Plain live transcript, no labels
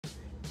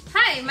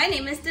Hi, my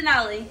name is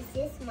Denali.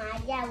 This is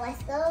Maya.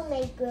 Let's go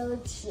make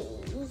grilled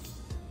cheese.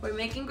 We're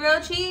making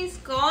grilled cheese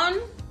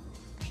Strawberry.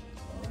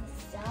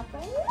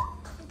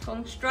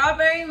 con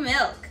strawberry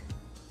milk.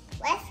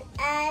 Let's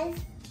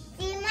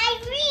see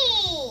my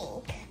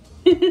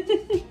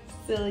ring.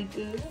 Silly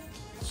goose.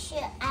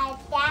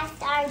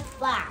 That's our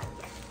bug.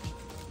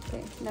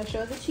 Okay, now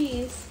show the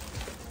cheese.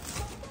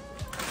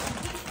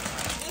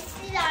 This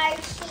is our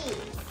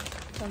cheese.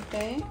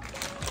 Okay.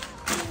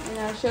 And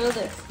now show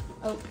this.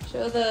 Oh,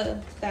 show the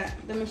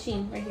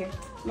machine right here.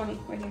 Mommy,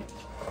 right here.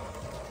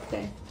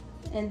 Okay.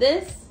 And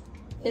this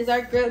is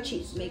our grilled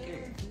cheese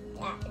maker.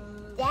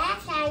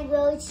 That's our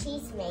grilled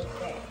cheese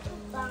maker.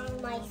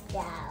 Found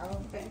myself.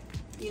 Okay.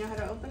 You know how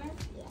to open it?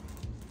 Yeah.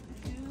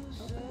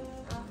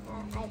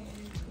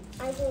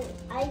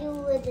 I do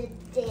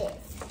with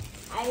this.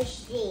 I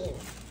see.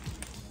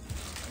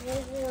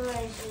 This is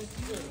our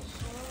cheese.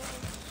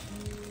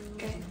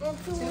 Okay. 2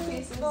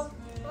 pieces.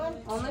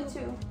 Only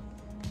 2.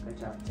 Good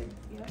job.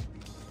 Yep.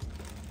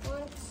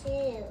 1, 2.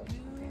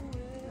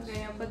 Okay,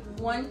 now put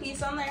 1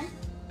 piece on there.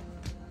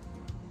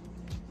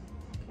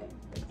 Okay,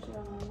 good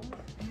job.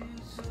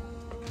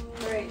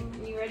 Alright,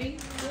 you ready?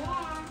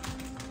 Yeah.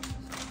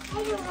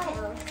 I do my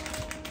own.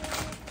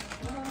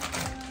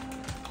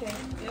 Okay,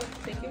 yep,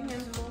 take your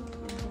handful.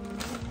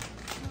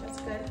 That's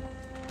good.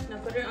 Now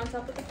put it on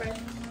top of the bread.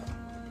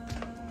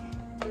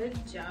 Good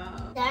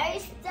job.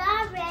 There's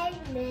strawberry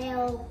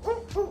milk.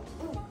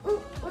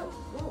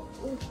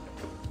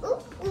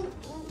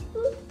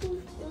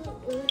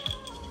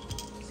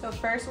 So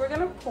first we're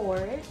gonna pour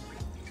it.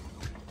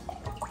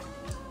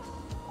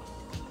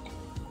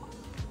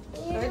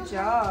 Good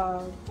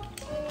job.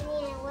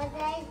 What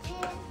did I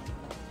do?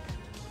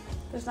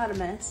 There's not a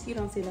mess. You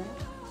don't see that.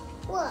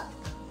 Look.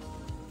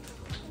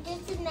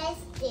 There's a mess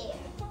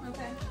there.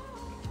 Okay.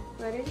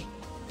 Ready?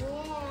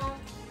 Yeah.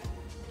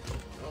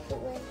 I do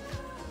it.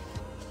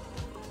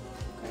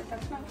 Okay,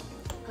 that's not.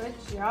 Good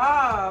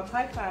job.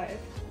 High five.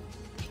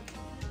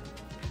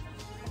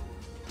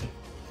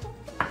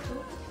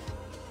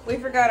 We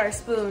forgot our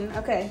spoon.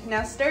 Okay,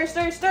 now stir,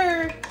 stir,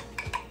 stir.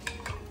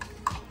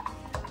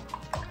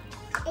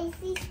 I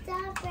see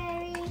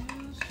strawberry.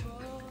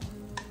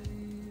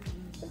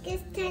 Look,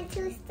 it's time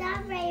to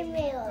strawberry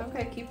milk.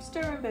 Okay, keep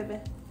stirring, baby.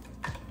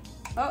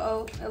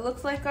 Uh-oh, it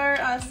looks like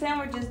our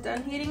sandwich is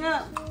done heating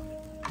up.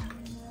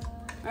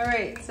 All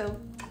right, so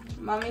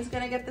Mommy's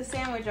gonna get the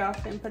sandwich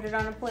off and put it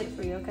on a plate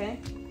for you, okay?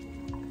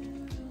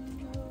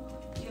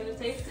 You wanna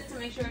taste it to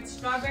make sure it's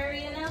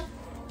strawberry enough?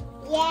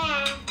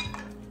 Yeah.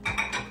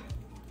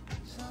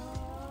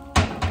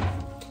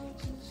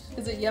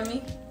 Is it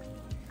yummy?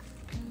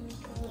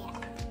 Yeah.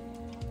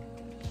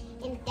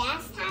 And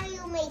that's how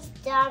you make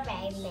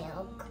strawberry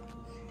milk.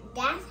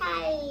 That's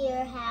how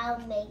you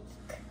make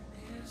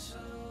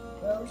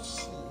grilled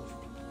cheese.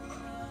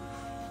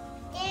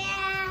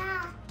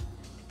 Yeah.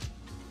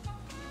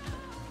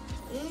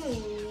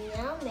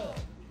 Yummy.